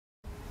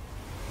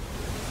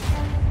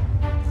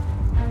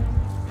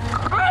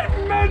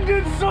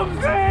abandon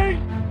something!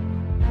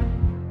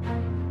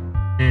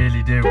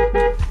 Really do.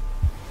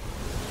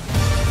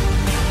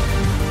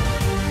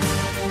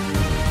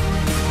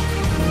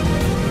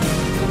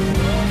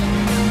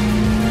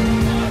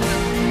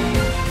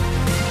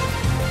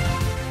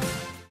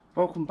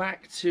 Welcome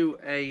back to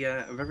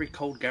a very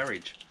cold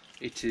garage.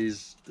 It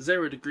is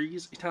 0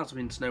 degrees, it has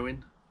been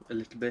snowing a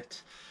little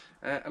bit,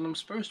 and I'm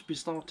supposed to be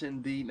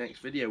starting the next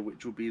video,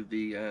 which will be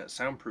the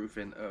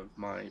soundproofing of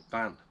my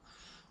van.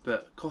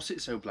 But because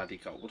it's so bloody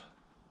cold,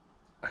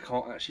 I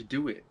can't actually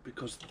do it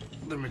because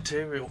the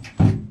material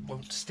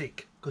won't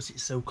stick because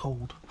it's so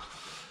cold.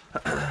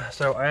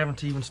 So I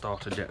haven't even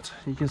started yet.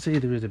 You can see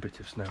there is a bit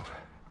of snow.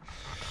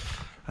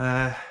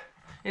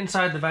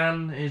 Inside the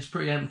van is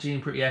pretty empty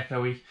and pretty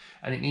echoey,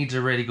 and it needs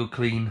a really good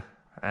clean.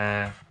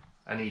 I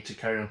need to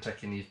carry on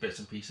taking these bits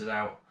and pieces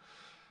out.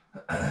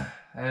 But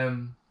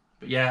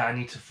yeah, I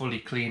need to fully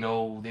clean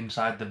all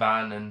inside the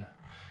van and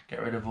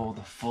get rid of all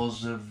the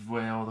fuzz of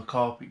where all the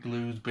carpet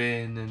glue's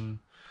been and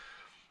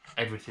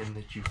everything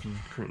that you can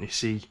currently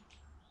see.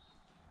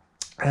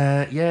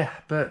 Yeah,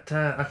 but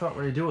I can't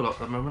really do a lot at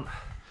the moment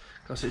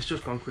because it's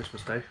just gone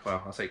Christmas Day.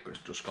 Well, I say it's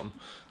just gone,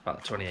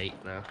 about the 28th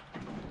now.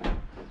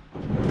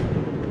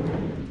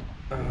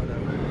 Oh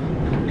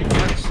no,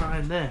 that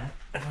sign there,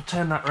 if I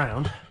turn that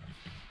round,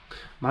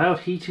 mild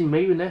heating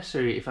may be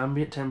necessary if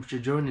ambient temperature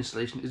during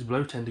installation is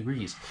below 10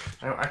 degrees.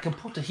 Now I can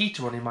put a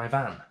heater on in my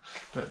van,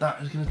 but that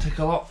is going to take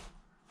a lot.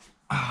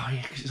 Oh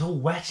yeah, because it's all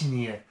wet in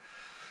here.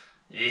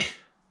 I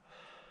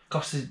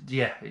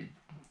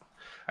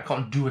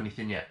can't do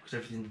anything yet because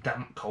everything's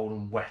damp, cold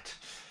and wet.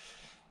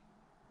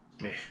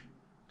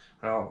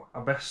 Well, I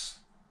best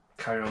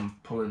carry on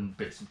pulling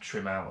bits of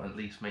trim out and at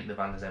least make the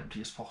van as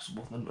empty as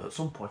possible, and at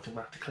some point I'm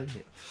going to have to clean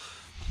it.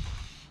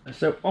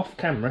 So off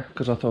camera,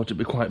 because I thought it'd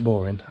be quite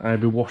boring,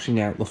 I'd be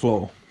washing out the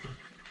floor.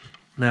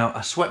 Now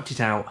I swept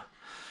it out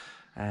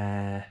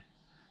and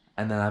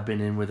then I've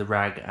been in with a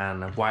rag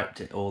and I've wiped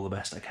it all the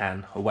best I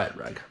can, a wet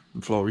rag.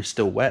 The floor is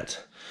still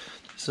wet,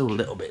 still a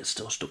little bit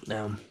still stuck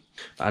down,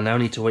 but I now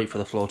need to wait for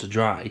the floor to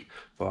dry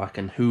before I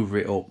can hoover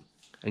it up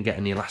and get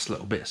any last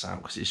little bits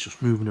out because it's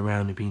just moving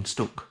around and being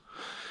stuck.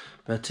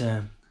 But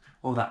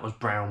all that was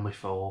brown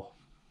before.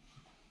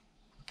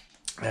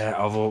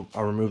 I'll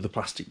remove the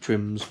plastic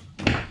trims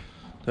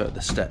at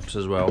the steps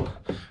as well.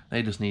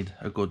 They just need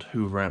a good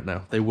hoover out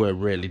now. They were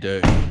really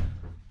dirty.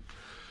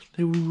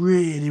 They were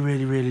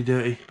really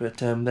dirty, but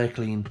they're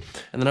clean.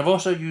 And then I've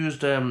also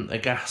used a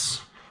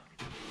gas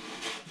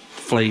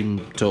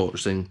flame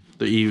torch thing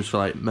that you use for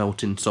like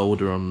melting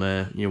solder on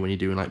you know, when you're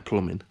doing like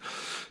plumbing,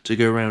 to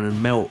go around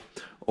and melt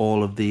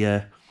all of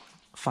the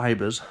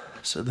fibres.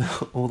 So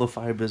all the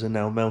fibres are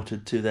now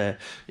melted to there.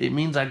 It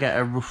means I get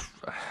a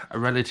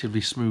relatively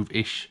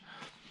smooth-ish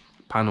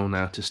panel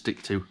now to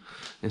stick to,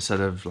 instead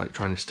of like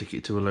trying to stick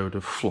it to a load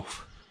of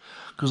fluff.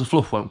 Because the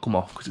fluff won't come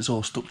off because it's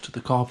all stuck to the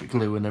carpet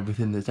glue and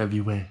everything that's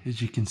everywhere,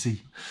 as you can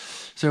see.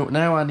 So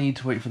now I need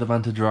to wait for the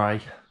van to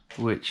dry,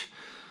 which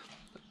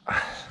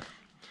I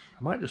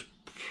might just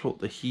put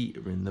the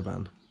heater in the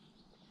van.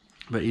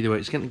 But either way,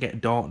 it's going to get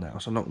dark now,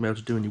 so I'm not going to be able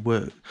to do any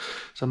work.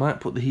 So I might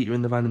put the heater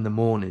in the van in the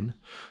morning,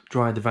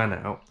 dry the van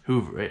out,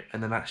 hoover it,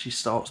 and then actually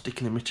start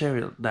sticking the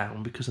material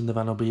down, because then the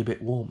van will be a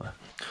bit warmer.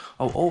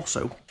 Oh,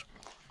 also,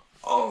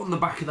 on the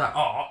back of that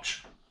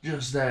arch,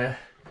 just there,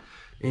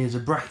 is a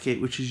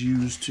bracket which is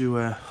used to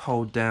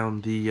hold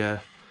down the,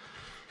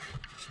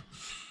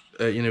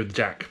 you know, the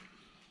jack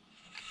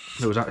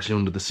that was actually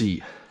under the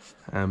seat.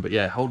 But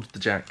yeah, holds the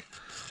jack.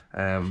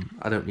 I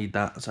don't need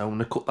that, so I'm going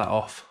to cut that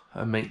off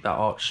and make that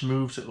arch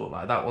smooth so it look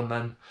like that one.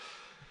 Then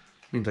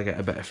means I get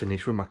a better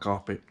finish with my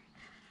carpet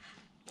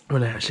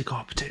when I actually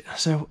carpet it.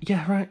 So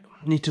yeah, right,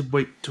 need to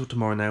wait till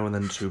tomorrow now and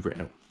then just hoover it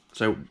out.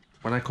 So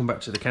when I come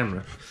back to the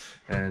camera,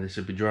 this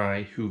will be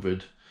dry,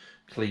 hoovered,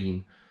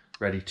 clean,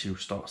 ready to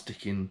start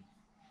sticking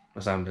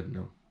my sounding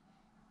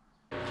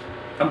on.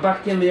 I'm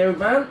back in the old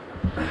van.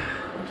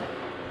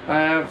 I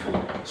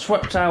have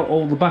swept out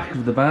all the back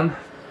of the van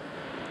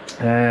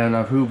and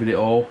I've hoovered it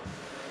all.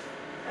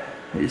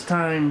 It's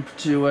time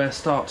to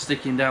start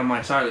sticking down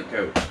my silent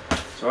coat.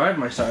 So I have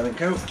my silent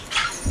coat.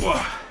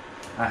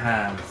 I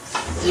have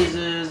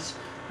scissors,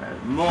 I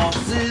have more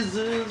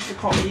scissors, I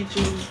can't reach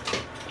them.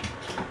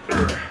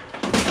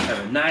 I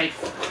have a knife.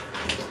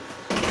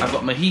 I've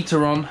got my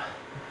heater on,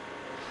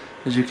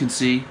 as you can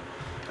see.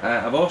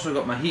 I've also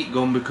got my heat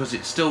gun because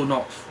it's still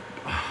not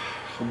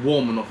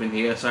warm enough in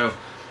here, so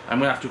I'm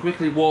going to have to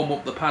quickly warm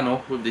up the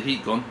panel with the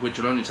heat gun, which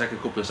will only take a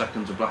couple of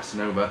seconds of blasting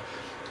over.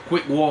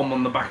 Quick warm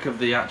on the back of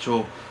the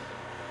actual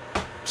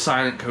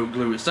silent coat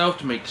glue itself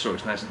to make sure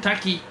it's nice and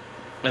tacky,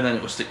 and then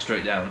it will stick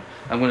straight down.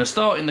 I'm going to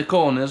start in the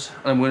corners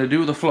and I'm going to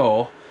do the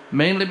floor,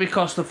 mainly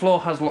because the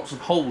floor has lots of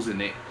holes in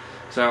it.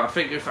 So I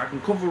figure if I can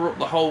cover up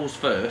the holes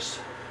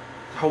first,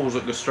 the holes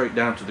that go straight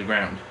down to the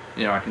ground,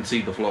 you know, I can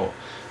see the floor.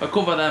 If I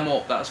cover them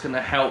up, that's going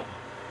to help,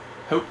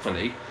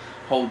 hopefully,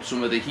 hold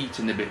some of the heat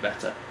in a bit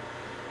better.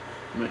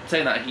 I mean,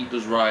 saying that heat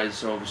does rise,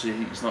 so obviously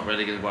it's not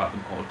really going to go out them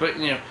holes. But,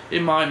 you know,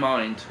 in my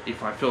mind,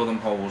 if I fill them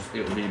holes,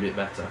 it will be a bit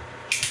better.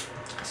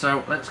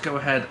 So let's go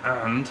ahead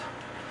and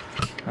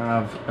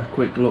have a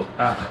quick look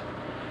at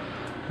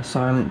the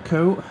silent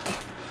coat.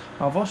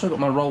 I've also got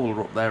my roller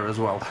up there as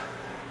well,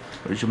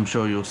 which I'm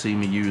sure you'll see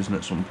me using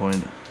at some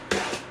point.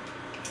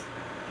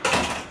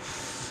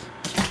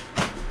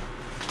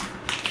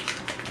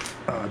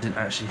 Oh, I didn't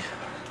actually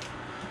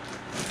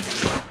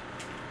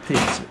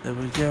piece it. There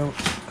we go.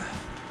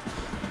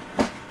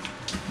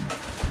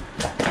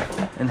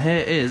 And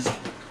here is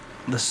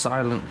the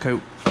silent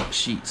coat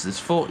sheets. There's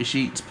 40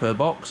 sheets per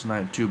box, and I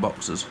have 2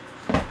 boxes.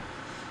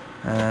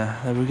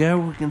 There we go.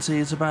 We can see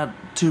it's about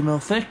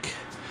 2mm thick,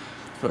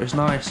 but it's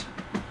nice,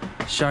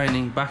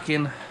 shiny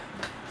backing,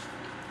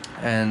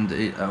 and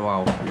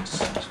wow,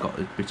 it's got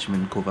a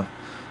bitumen cover.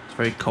 It's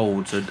very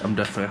cold, so I'm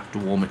definitely have to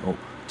warm it up.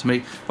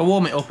 If I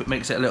warm it up, it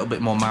makes it a little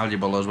bit more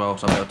malleable as well,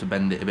 so I'll be able to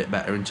bend it a bit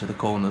better into the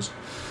corners.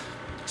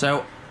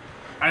 So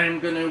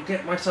I'm going to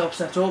get myself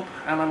set up,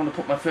 and I'm going to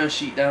put my first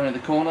sheet down in the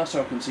corner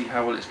so I can see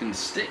how well it's going to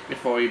stick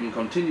before I even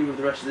continue with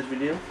the rest of this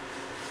video,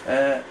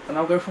 and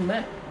I'll go from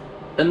there.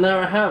 And there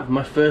I have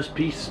my first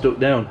piece stuck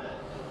down.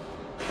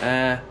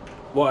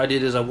 What I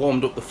did is I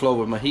warmed up the floor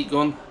with my heat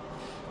gun,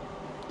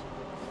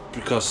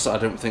 because I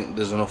don't think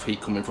there's enough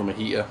heat coming from a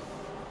heater,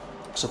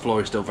 so the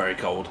floor is still very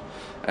cold.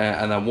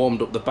 And I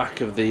warmed up the back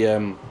of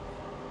the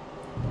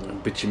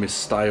bituminous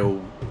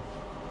style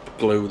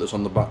glue that's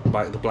on the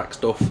back of the black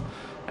stuff,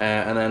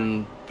 and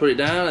then put it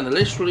down and I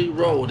literally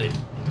rolled it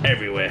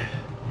everywhere.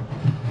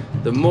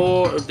 The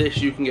more of this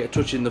you can get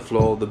touching the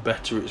floor, the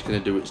better it's going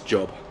to do its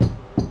job.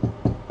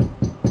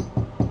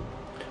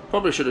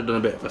 Probably should have done a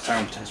bit of a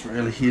sound test,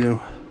 really, you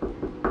know.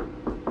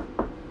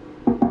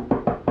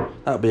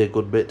 That'd be a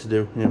good bit to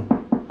do, you know,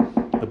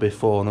 a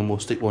before, and then we'll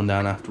stick one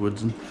down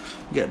afterwards and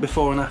get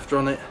before and after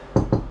on it.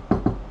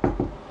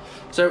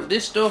 So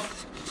this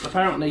stuff,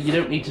 apparently you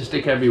don't need to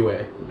stick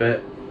everywhere,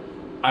 but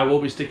I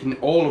will be sticking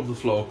all of the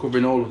floor,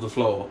 covering all of the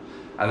floor,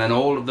 and then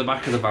all of the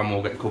back of the van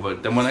will get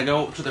covered. Then when I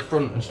go up to the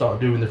front and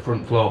start doing the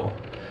front floor,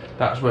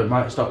 that's where it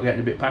might start getting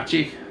a bit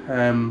patchy,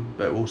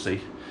 but we'll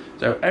see.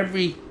 So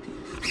every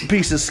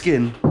piece of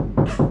skin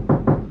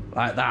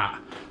like that,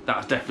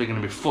 that's definitely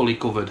going to be fully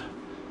covered.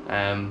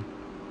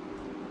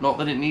 Not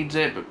that it needs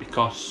it, but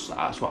because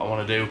that's what I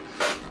want to do.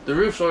 The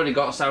roof's already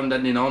got sound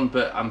deadening on,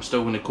 but I'm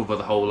still going to cover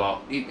the whole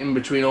lot. In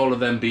between all of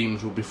them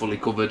beams will be fully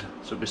covered,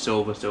 so it'll be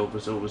silver, silver,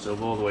 silver,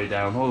 silver, all the way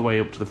down, all the way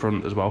up to the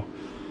front as well.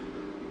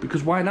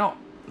 Because why not?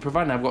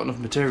 Providing I've got enough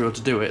material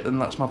to do it, then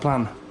that's my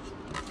plan.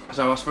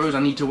 So I suppose I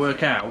need to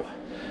work out,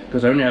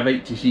 because I only have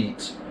 80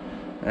 sheets,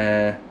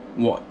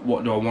 what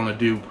do I want to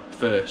do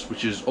first,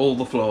 which is all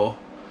the floor,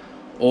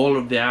 all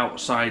of the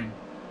outside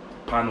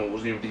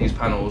panels, you know, these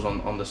panels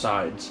on the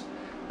sides,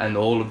 and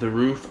all of the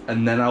roof,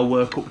 and then I'll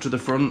work up to the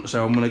front.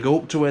 So I'm going to go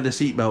up to where the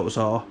seat belts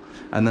are,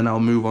 and then I'll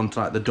move on to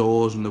like the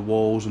doors and the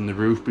walls and the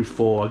roof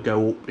before I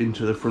go up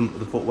into the front of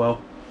the footwell.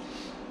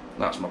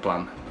 That's my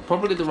plan.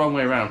 Probably the wrong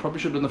way around. Probably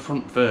should have done the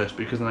front first,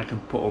 because then I can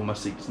put all my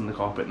seats and the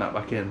carpet and that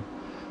back in.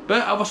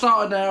 But I've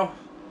started now.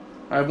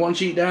 I have 1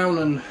 sheet down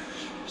and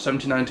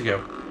 79 to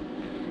go.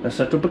 Let's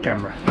set up a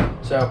camera.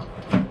 So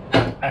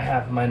I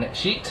have my next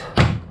sheet.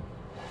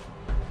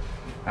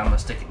 I'm going to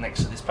stick it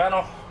next to this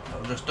panel that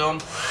I've just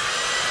done.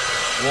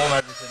 Warm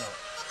everything up.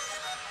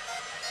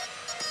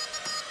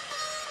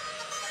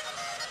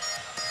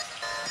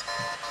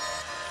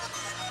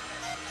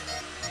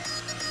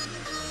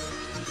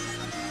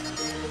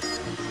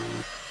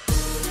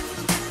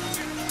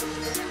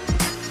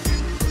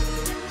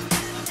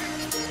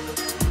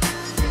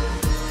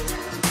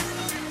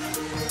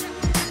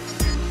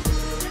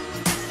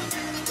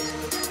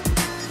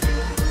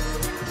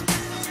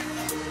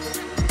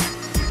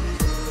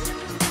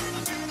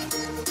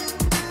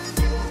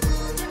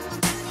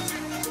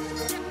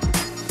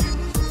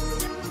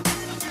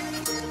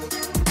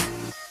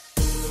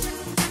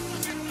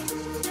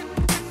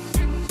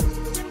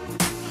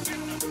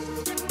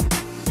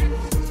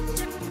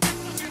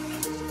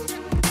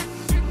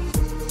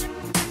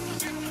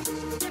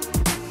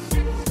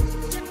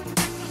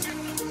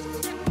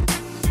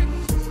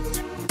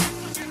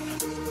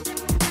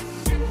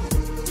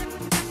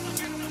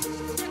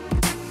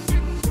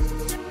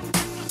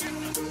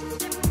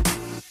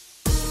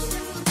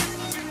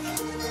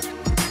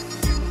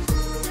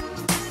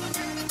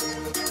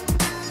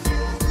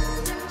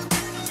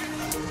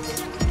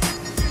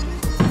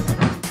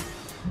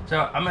 So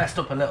I messed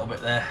up a little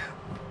bit there,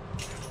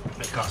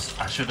 because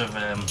I should have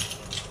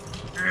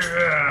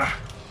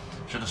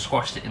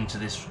squashed it into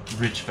this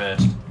ridge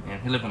first. Yeah,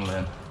 you live and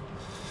learn.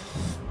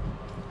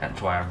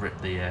 That's why I've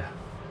ripped the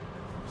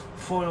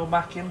foil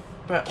back in.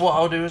 But what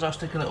I'll do is I'll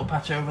stick a little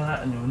patch over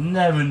that, and you'll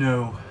never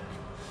know.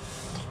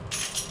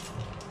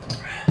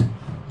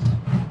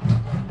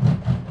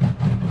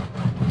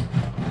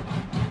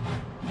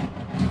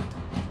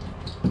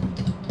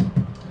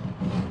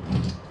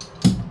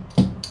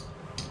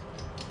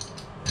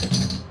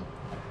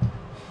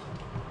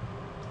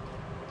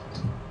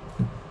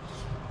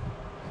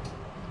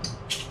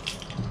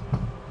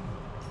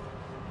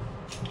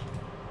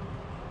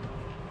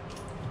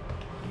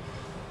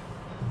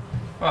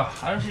 Well,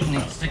 I don't even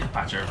need to stick a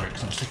patch over it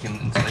because I'm sticking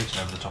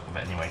insulation over the top of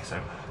it anyway, so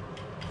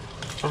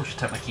probably should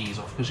take my keys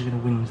off because you're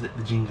going to whinge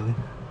the jingling.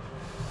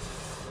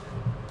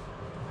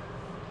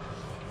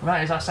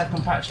 Right, is that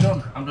second patch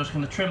done? I'm just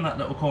going to trim that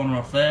little corner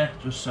off there,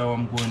 just so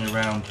I'm going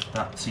around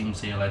that seam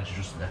seal edge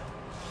just there.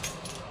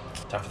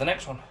 Time for the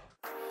next one.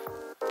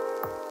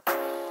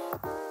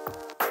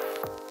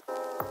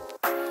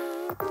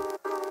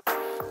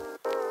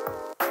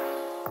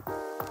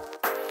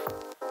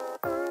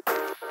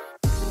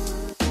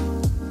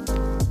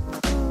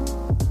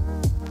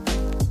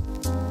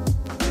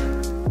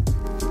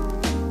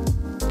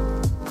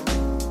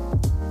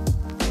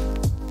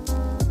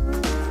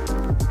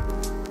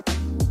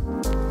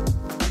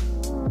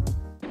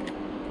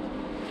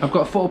 I've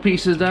got 4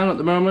 pieces down at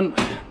the moment.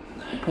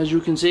 As you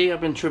can see,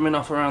 I've been trimming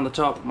off around the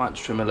top. Might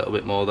trim a little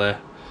bit more there,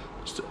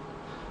 just to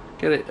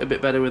get it a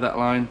bit better with that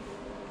line.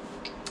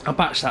 I'll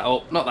patch that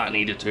up, not that I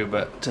needed to,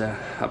 but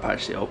I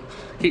patched it up.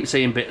 Keep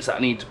seeing bits that I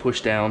need to push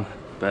down,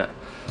 but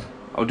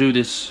I'll do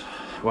this.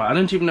 Well, I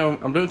don't think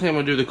I'm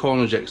gonna do the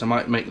corners yet because I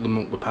might make them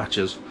up with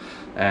patches.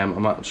 I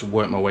might just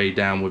work my way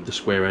down with the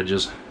square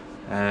edges.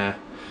 But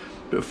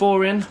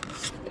before in,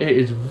 it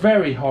is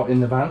very hot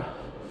in the van.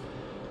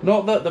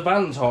 Not that the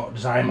van's hot,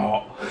 because I'm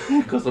hot,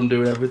 because I'm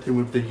doing everything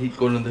with the heat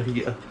gun and the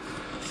heater.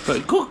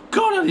 But good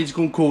God, I need to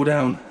go and cool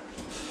down.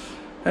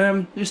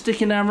 It's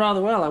sticking down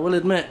rather well, I will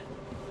admit.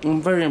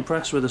 I'm very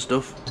impressed with the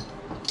stuff.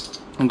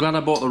 I'm glad I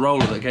bought the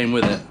roller that came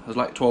with it. It was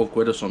like 12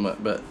 quid or something,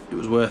 but it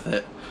was worth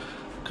it.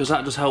 Because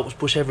that just helps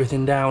push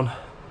everything down.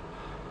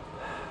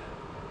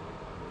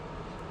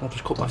 I've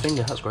just cut my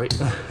finger, that's great.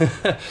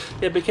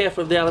 Yeah, be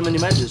careful of the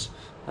aluminium edges.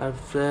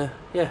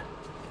 Yeah.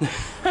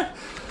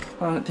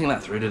 I didn't think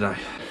that through, did I?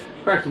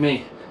 Crack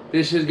me,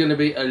 this is going to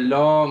be a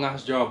long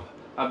ass job.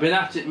 I've been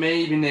at it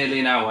maybe nearly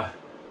an hour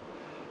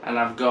and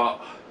I've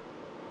got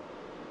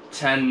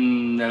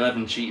 10,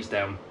 11 sheets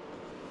down.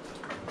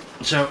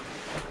 So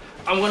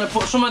I'm going to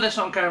put some of this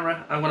on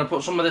camera, I'm going to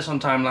put some of this on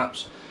time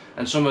lapse,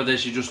 and some of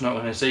this you're just not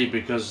going to see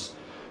because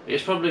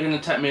it's probably going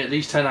to take me at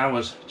least 10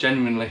 hours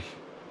genuinely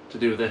to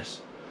do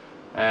this.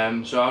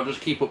 So I'll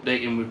just keep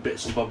updating with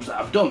bits and bobs that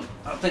I've done.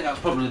 I think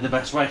that's probably the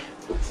best way,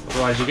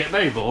 otherwise you get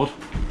very bored.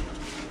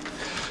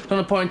 I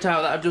want to point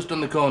out that I've just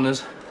done the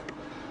corners,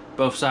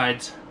 both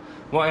sides.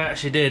 What I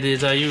actually did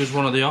is I used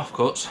one of the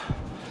offcuts,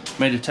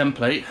 made a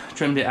template,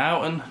 trimmed it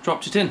out and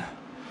dropped it in.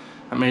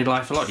 That made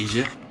life a lot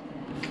easier.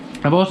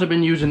 I've also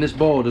been using this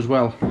board as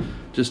well,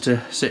 just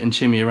to sit and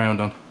shimmy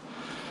around on.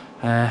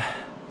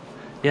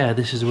 Yeah,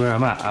 this is where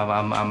I'm at.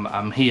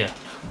 I'm here.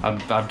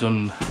 I've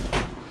done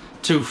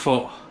 2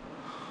 foot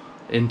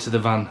into the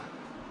van,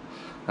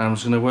 and I'm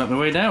just going to work my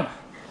way down.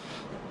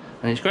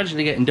 And it's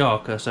gradually getting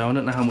darker, so I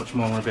don't know how much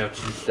more I'm going to be able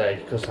to do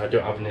today because I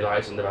don't have any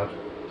lights in the van.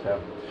 So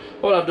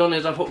all I've done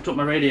is I've hooked up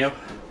my radio.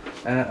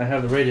 I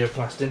have the radio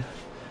classed in,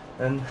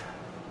 and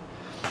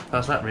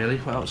that's that really.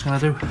 What else can I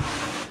do?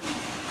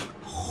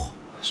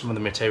 Some of the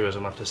materials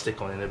I'm going to have to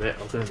stick on in a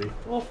bit are going to be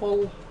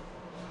awful.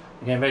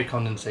 Again, very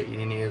condensated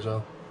in here as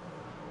well.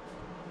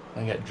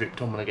 I get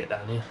dripped on when I get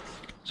down here.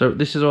 So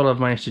this is all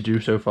I've managed to do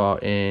so far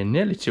in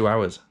nearly 2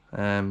 hours.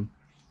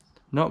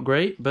 Not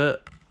great,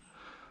 but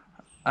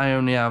I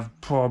only have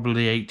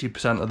probably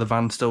 80% of the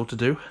van still to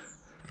do.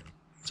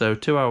 So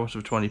 2 hours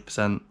with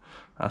 20%,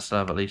 I still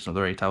have at least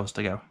another 8 hours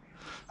to go.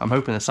 I'm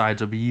hoping the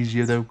sides will be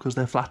easier though, because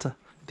they're flatter.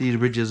 These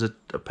ridges are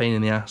a pain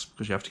in the ass,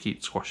 because you have to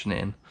keep squashing it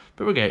in.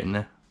 But we're getting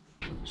there.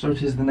 So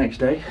it is the next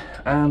day,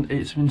 and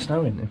it's been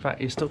snowing. In fact,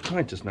 it's still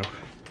trying to snow.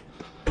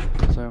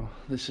 So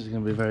this is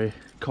going to be very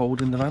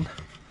cold in the van.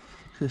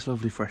 This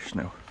lovely fresh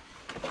snow.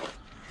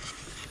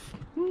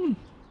 It'll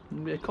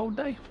be a cold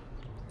day.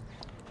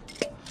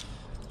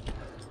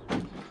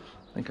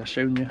 I think I've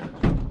shown you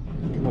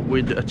what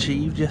we'd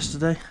achieved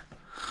yesterday.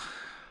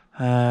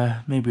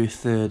 Maybe a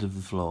third of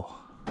the floor.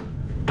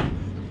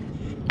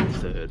 A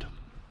third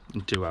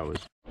in 2 hours.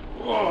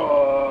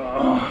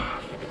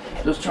 Oh,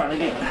 just trying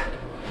to get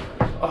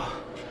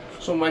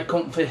somewhere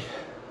comfy.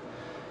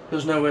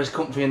 There's nowhere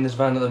comfy in this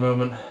van at the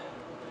moment.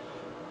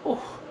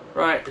 Oh,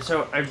 right,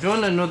 so I've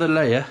done another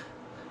layer,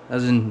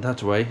 as in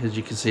that way. As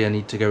you can see, I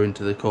need to go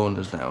into the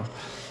corners now.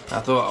 I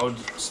thought I would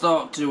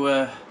start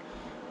to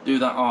do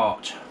that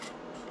arch.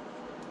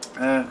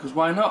 Because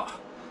why not?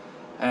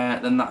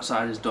 Then that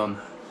side is done.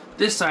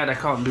 This side I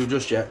can't do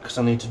just yet because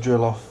I need to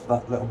drill off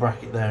that little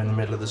bracket there in the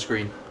middle of the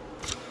screen.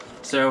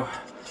 So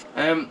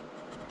I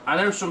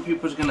know some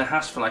people are going to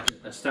ask for like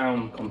a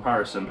sound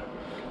comparison,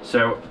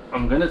 so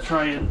I'm going to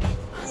try and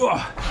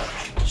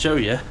show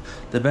you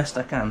the best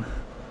I can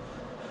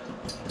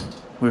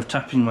with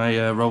tapping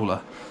my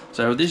roller.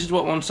 So this is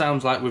what one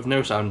sounds like with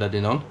no sound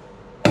deadening on,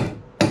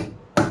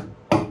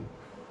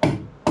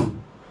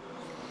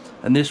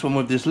 and this one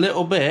with this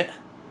little bit.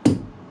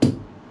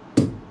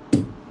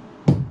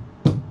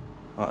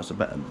 Oh, that's a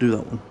better, do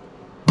that one.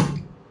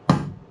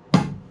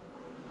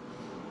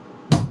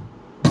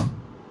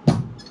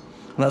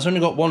 And that's only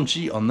got one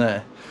sheet on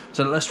there.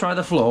 So let's try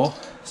the floor.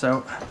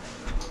 So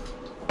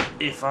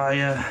if I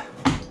a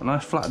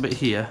nice flat bit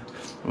here,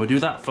 and we'll do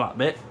that flat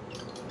bit,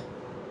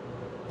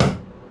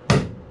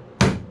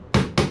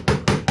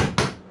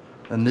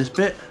 And this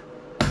bit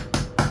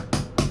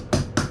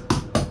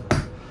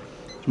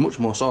is much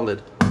more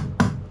solid.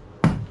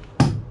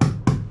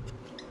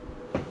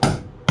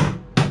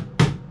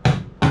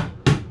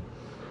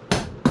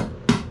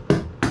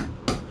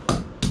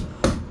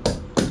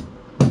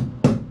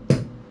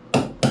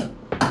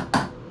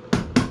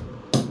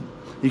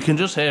 You can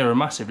just hear a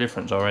massive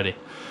difference already.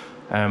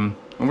 I'm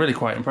really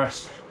quite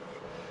impressed.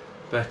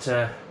 But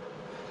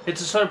it's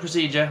a slow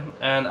procedure,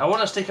 and I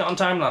want to stick it on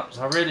time lapse.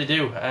 I really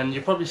do, and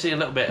you'll probably see a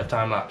little bit of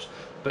time lapse,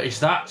 but it's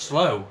that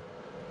slow.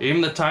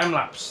 Even the time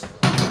lapse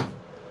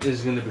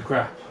is going to be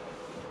crap.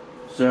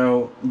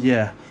 So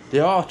yeah,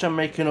 the arch I'm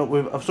making up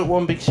with, I've stuck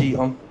one big sheet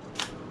on,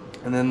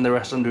 and then the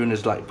rest I'm doing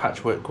is like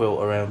patchwork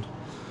quilt around,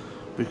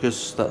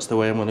 because that's the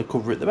way I'm going to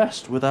cover it the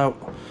best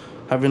without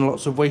having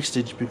lots of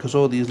wastage, because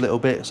all these little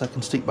bits I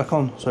can stick back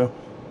on. So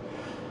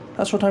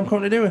that's what I'm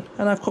currently doing,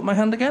 and I've cut my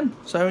hand again.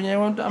 So yeah,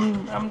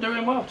 I'm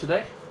doing well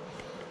today.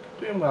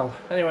 Doing well.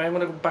 Anyway, I'm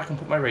gonna go back and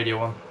put my radio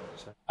on.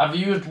 So, I've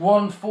used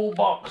one full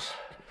box,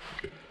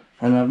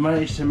 and I've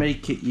managed to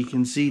make it. You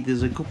can see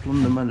there's a couple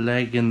under my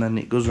leg, and then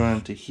it goes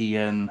around to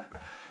here, and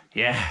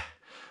yeah,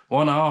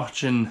 one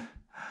arch and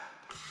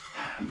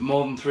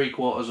more than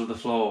 3/4 of the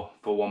floor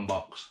for one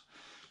box.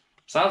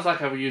 Sounds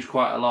like I've used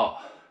quite a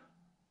lot.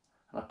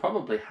 I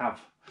probably have,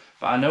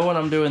 but I know when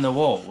I'm doing the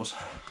walls,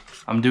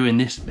 I'm doing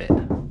this bit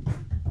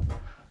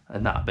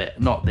and that bit,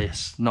 not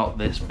this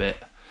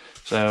bit.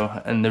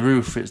 So, and the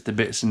roof, it's the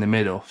bits in the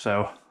middle.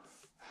 So,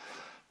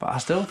 but I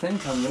still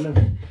think I'm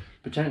gonna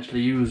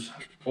potentially use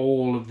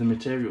all of the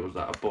materials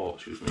that I bought.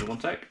 Excuse me, one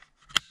sec.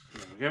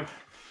 There we go.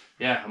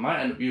 Yeah, I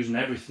might end up using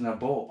everything I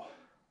bought.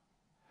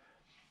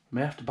 I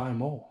may have to buy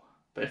more,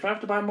 but if I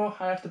have to buy more,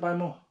 I have to buy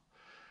more.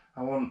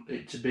 I want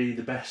it to be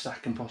the best I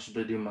can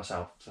possibly do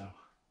myself. So.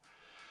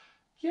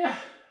 Yeah,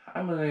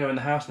 I'm gonna go in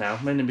the house now,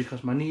 mainly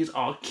because my knees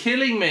are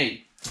killing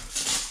me.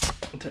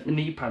 I'll take my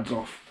knee pads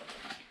off.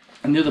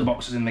 And the other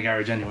box is in the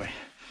garage anyway.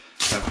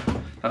 So,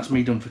 that's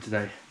me done for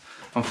today.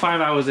 I'm 5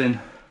 hours in.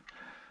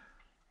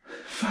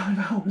 5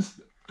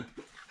 hours?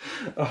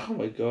 Oh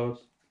my god.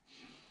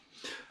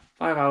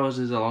 5 hours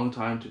is a long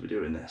time to be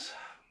doing this.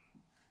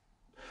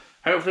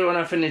 Hopefully when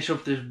I finish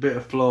up this bit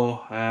of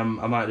floor, I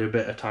might do a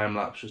bit of time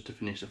lapse just to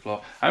finish the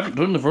floor. I haven't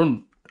done the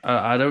front.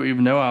 I don't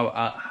even know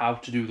how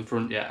to do the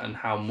front yet and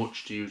how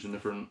much to use in the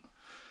front.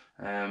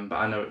 But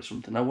I know it's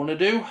something I want to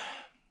do.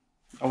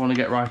 I want to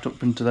get right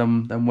up into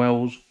them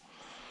wells.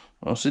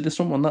 I'll see there's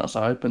some on that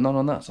side, but none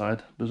on that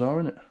side. Bizarre,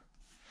 isn't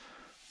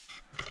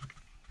it?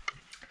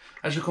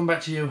 I shall come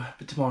back to you a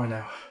bit tomorrow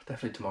now.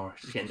 Definitely tomorrow.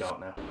 It's getting dark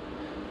now.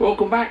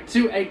 Welcome back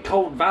to a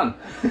cold van.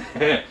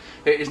 It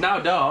is now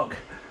dark,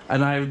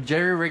 and I've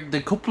jerry-rigged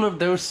a couple of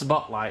those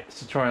spotlights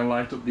to try and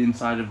light up the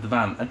inside of the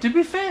van. And to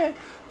be fair,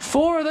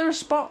 4 of those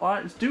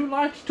spotlights do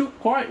light it up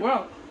quite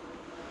well.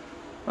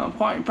 I'm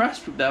quite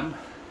impressed with them.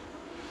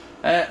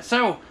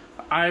 So,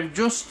 I've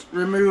just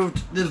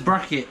removed this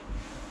bracket.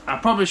 I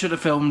probably should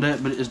have filmed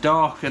it, but it's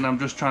dark and I'm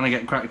just trying to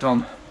get cracked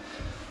on.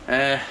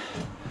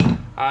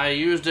 I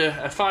used a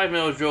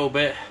 5mm drill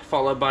bit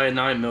followed by a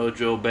 9mm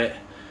drill bit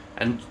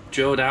and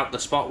drilled out the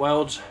spot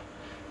welds,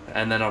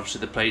 and then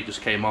obviously the plate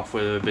just came off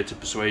with a bit of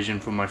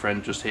persuasion from my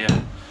friend just here.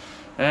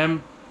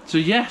 So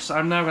yes,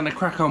 I'm now going to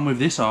crack on with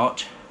this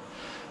arch.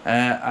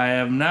 I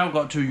have now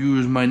got to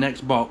use my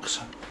next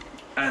box,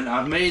 and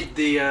I've made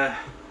the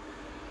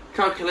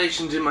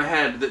calculations in my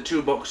head that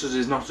 2 boxes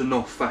is not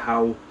enough for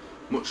how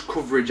much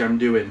coverage I'm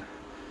doing.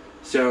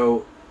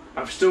 So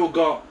I've still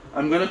got,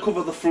 I'm going to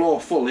cover the floor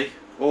fully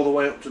all the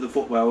way up to the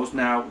footwells.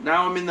 Now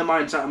I'm in the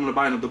mindset I'm going to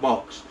buy another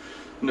box.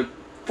 I'm going to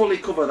fully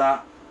cover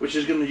that, which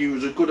is going to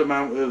use a good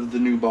amount of the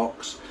new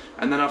box,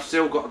 and then I've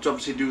still got to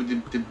obviously do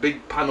the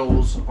big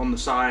panels on the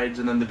sides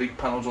and then the big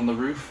panels on the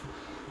roof.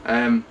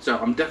 So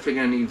I'm definitely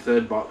going to need a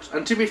 3rd box,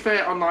 and to be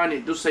fair, online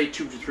it does say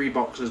 2 to 3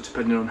 boxes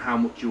depending on how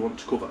much you want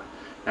to cover.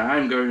 Now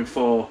I'm going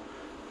for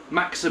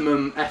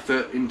maximum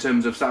effort in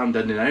terms of sound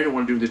deadening. I don't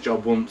want to do this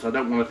job once. I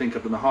don't want to think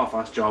I've done a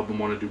half-assed job and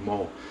want to do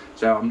more.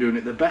 So I'm doing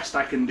it the best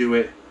I can do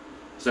it.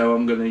 So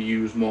I'm going to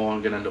use more.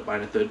 I'm going to end up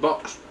buying a 3rd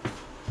box.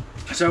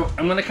 So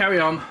I'm going to carry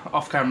on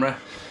off camera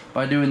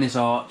by doing this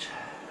arch.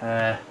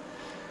 And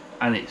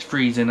it's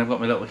freezing. I've got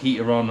my little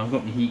heater on. I've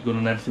got my heat gun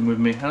and everything with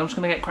me. And I'm just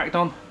going to get cracked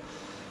on.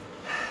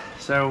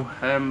 So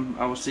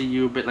I will see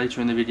you a bit later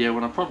in the video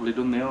when I've probably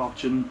done the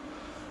arch and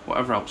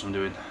whatever else I'm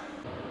doing.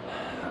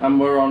 And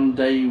we're on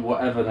day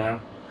whatever now.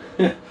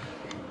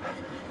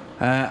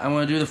 I'm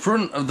going to do the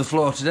front of the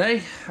floor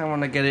today. I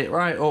want to get it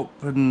right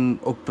up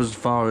and up as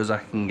far as I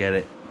can get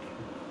it.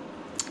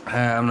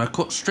 I'm going to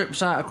cut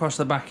strips out across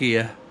the back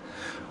here,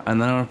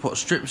 and then I'm going to put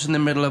strips in the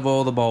middle of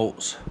all the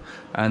bolts,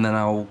 and then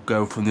I'll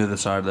go from the other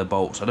side of the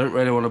bolts. I don't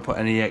really want to put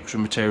any extra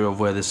material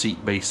where the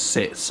seat base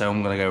sits, so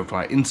I'm going to go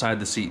like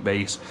inside the seat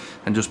base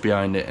and just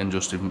behind it and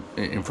just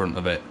in front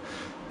of it.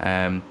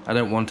 I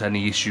don't want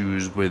any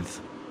issues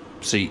with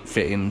seat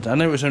fittings. I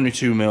know it's only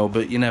 2mm,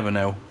 but you never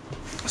know.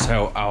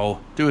 So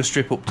I'll do a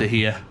strip up to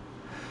here,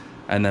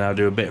 and then I'll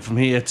do a bit from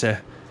here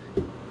to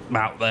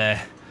out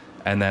there,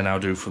 and then I'll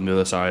do from the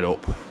other side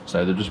up.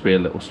 So there'll just be a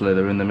little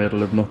slither in the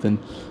middle of nothing.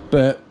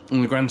 But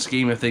in the grand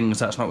scheme of things,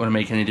 that's not going to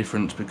make any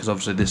difference, because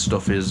obviously this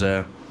stuff is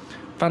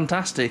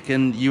fantastic,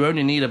 and you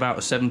only need about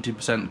a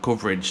 70%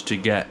 coverage to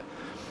get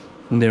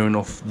near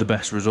enough the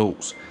best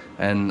results.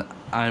 And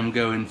I'm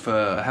going for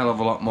a hell of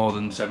a lot more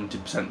than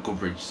 70%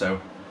 coverage,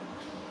 so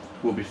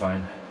we'll be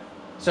fine.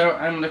 So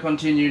I'm going to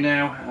continue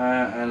now,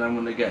 and I'm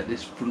going to get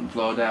this front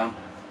floor down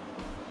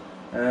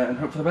and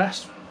hope for the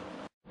best.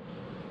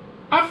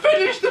 I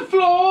finished the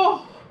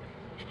floor!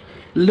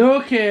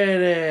 Look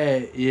at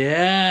it!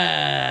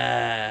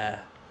 Yeah!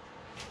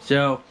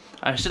 So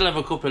I still have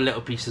a couple of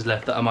little pieces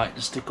left that I might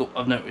just stick up.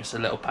 I've noticed a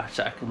little patch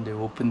that I can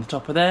do up in the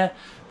top of there,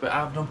 but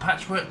I've done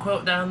patchwork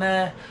quilt down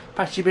there,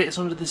 patchy bits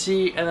under the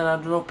seat, and then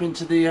I've done up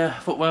into the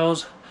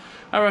footwells.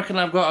 I reckon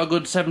I've got a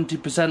good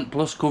 70%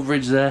 plus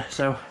coverage there,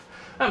 so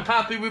I'm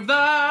happy with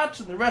that.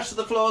 The rest of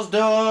the floor's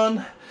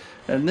done,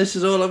 and this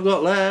is all I've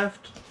got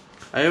left.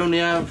 I only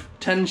have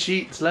 10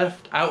 sheets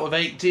left out of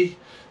 80,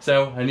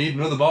 so I need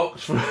another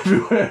box from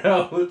everywhere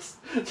else.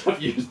 So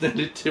I've used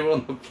nearly 2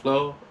 on the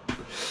floor.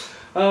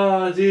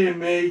 Oh dear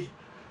me.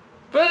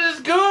 But it's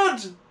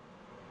good!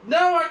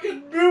 Now I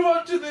can move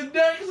on to the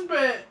next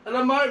bit, and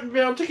I might be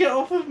able to get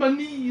off of my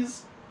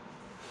knees.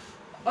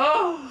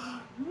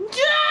 Oh,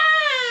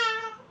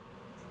 yeah!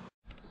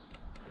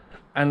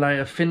 And I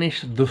have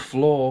finished the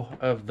floor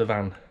of the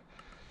van.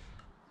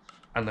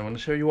 And I want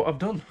to show you what I've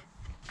done.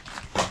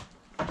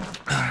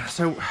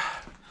 So,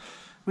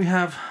 we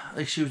have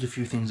issued a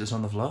few things that's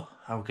on the floor.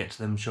 I'll get to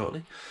them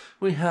shortly.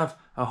 We have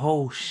a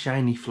whole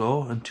shiny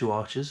floor and 2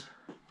 arches.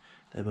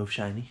 They're both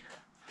shiny.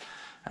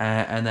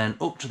 And then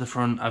up to the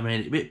front, I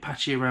made it a bit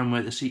patchy around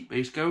where the seat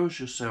base goes,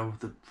 just so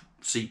the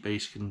seat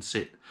base can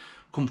sit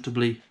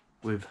comfortably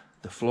with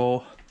the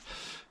floor.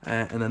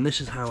 And then this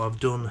is how I've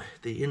done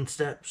the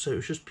instep. So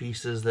it's just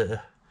pieces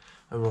that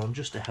are on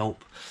just to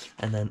help.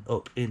 And then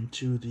up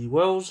into the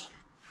wells.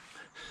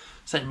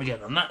 Same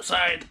again on that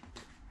side.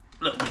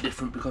 A little bit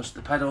different because of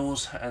the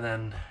pedals. And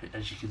then,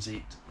 as you can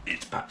see,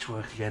 it's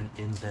patchwork again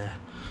in there.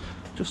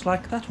 Just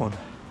like that one.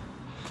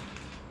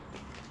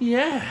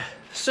 Yeah,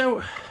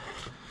 so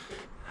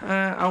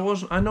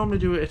I normally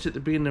do it at the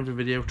beginning of the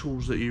video,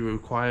 tools that you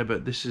require,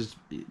 but this is,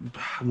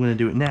 I'm going to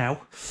do it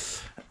now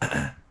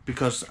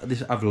because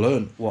this I've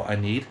learned what I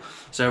need.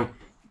 So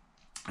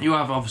you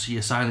have obviously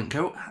your silent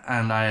coat,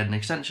 and I had an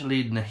extension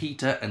lead and a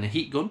heater and a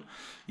heat gun.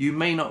 You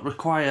may not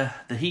require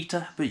the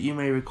heater, but you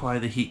may require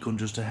the heat gun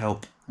just to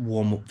help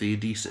warm up the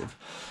adhesive.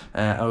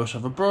 I also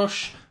have a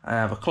brush, I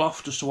have a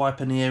cloth just to wipe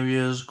any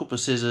areas, a couple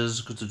of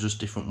scissors because they're just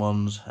different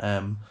ones,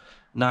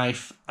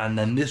 knife, and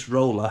then this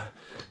roller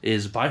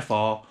is by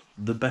far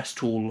the best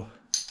tool.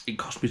 It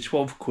cost me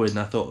 12 quid and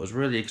I thought it was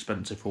really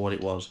expensive for what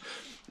it was,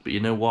 but you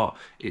know what,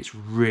 it's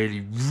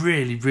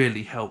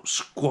really helped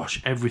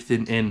squash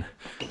everything in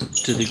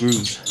to the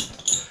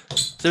grooves.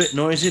 It's a bit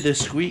noisy, the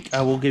squeak,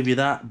 I will give you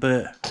that,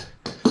 but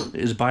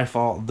it is by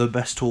far the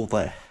best tool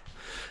there.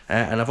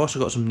 And I've also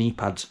got some knee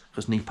pads,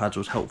 because knee pads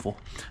was helpful.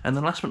 And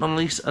then last but not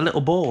least, a little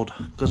board,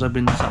 because I've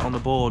been sat on the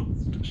board.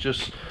 It's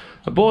just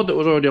a board that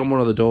was already on one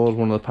of the doors,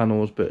 one of the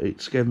panels, but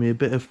it's given me a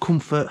bit of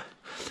comfort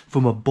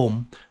for my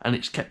bum, and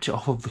it's kept it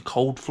off of the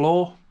cold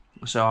floor.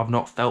 So I've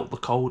not felt the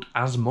cold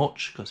as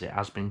much, because it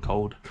has been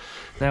cold.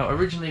 Now,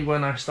 originally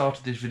when I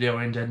started this video,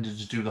 I intended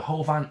to do the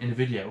whole van in a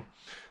video,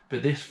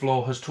 but this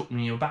floor has took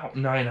me about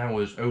 9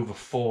 hours over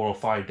 4 or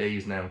 5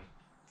 days now.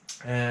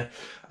 And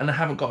I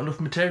haven't got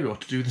enough material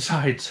to do the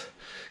sides,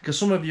 because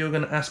some of you are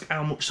going to ask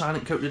how much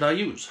silent coat did I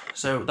use.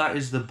 So that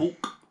is the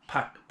bulk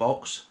pack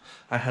box.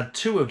 I had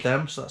 2 of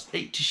them, so that's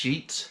 80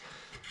 sheets,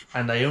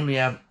 and I only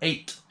have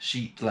 8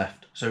 sheets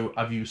left. So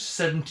I've used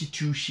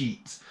 72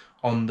 sheets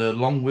on the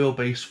long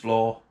wheelbase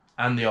floor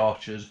and the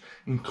arches,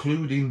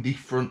 including the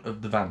front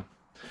of the van.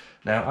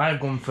 Now I've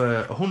gone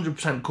for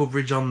 100%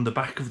 coverage on the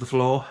back of the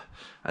floor,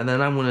 and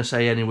then I'm going to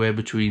say anywhere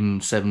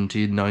between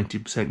 70 and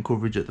 90%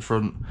 coverage at the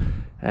front.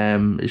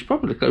 It's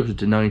probably closer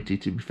to 90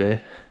 to be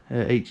fair,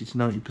 80 to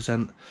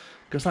 90%,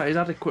 because that is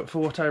adequate for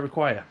what I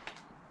require.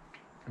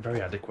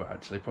 Very adequate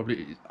actually.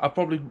 I've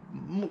covered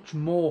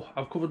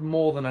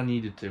more than I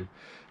needed to,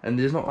 and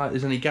there's not like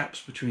there's any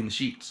gaps between the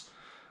sheets.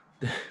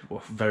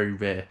 Well, very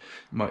rare.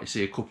 You might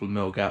see a couple of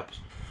mil gaps.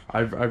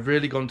 I've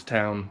really gone to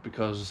town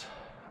because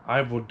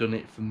I've done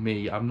it for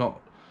me. I'm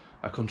not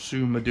a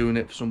consumer doing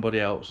it for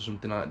somebody else or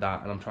something like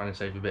that, and I'm trying to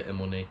save a bit of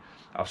money.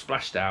 I've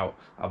splashed out,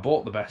 I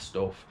bought the best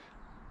stuff.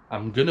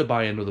 I'm gonna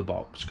buy another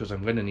box because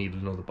I'm gonna need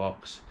another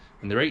box,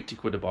 and they're 80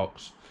 quid a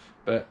box,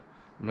 but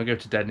I'm gonna go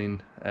to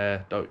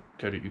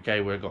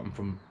deadening.co.uk where I got them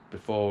from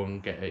before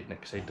and get it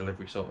next day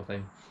delivery sort of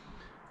thing.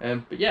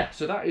 But yeah,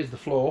 so that is the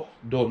floor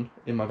done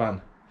in my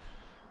van.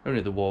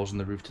 Only the walls and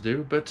the roof to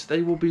do, but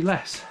they will be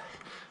less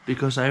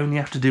because I only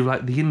have to do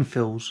like the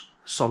infills,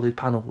 solid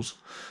panels,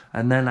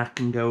 and then I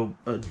can go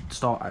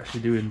start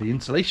actually doing the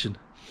insulation.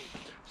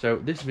 So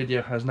this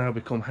video has now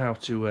become how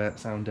to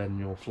sound deaden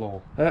your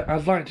floor.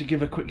 I'd like to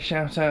give a quick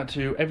shout out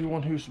to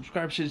everyone who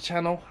subscribes to the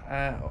channel,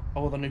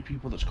 all the new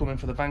people that's coming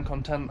for the van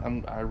content.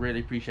 I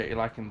really appreciate you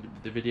liking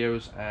the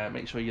videos.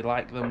 Make sure you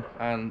like them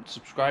and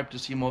subscribe to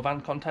see more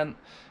van content.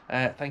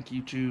 Thank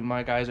you to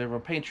my guys over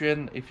on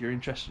Patreon. If you're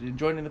interested in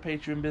joining the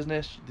Patreon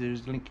business,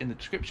 there's a link in the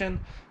description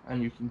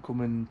and you can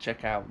come and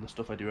check out the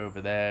stuff I do over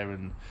there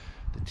and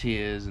the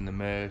tiers and the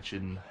merch.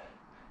 And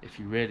if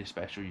you're really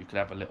special, you could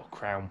have a little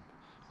crown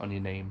on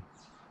your name,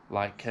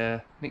 like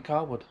Nick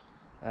Carwood.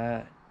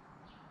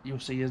 You'll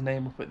see his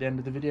name up at the end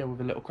of the video with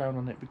a little crown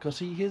on it, because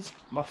he is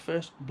my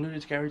first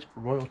Bluudies Garage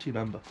royalty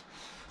member.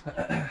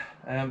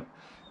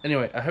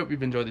 Anyway, I hope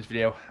you've enjoyed this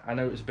video. I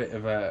know it's a bit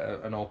of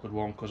an awkward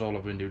one because all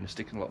I've been doing is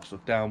sticking a lot of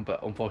stuff down,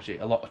 but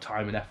unfortunately a lot of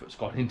time and effort's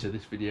gone into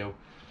this video.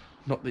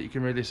 Not that you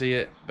can really see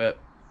it, but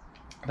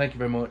thank you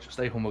very much.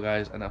 Stay humble,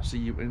 guys, and I'll see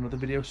you in another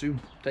video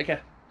soon. Take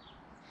care.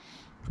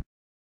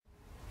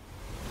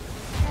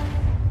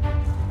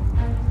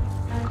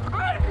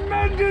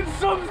 Did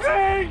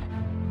something!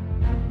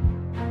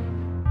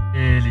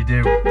 Really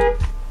do.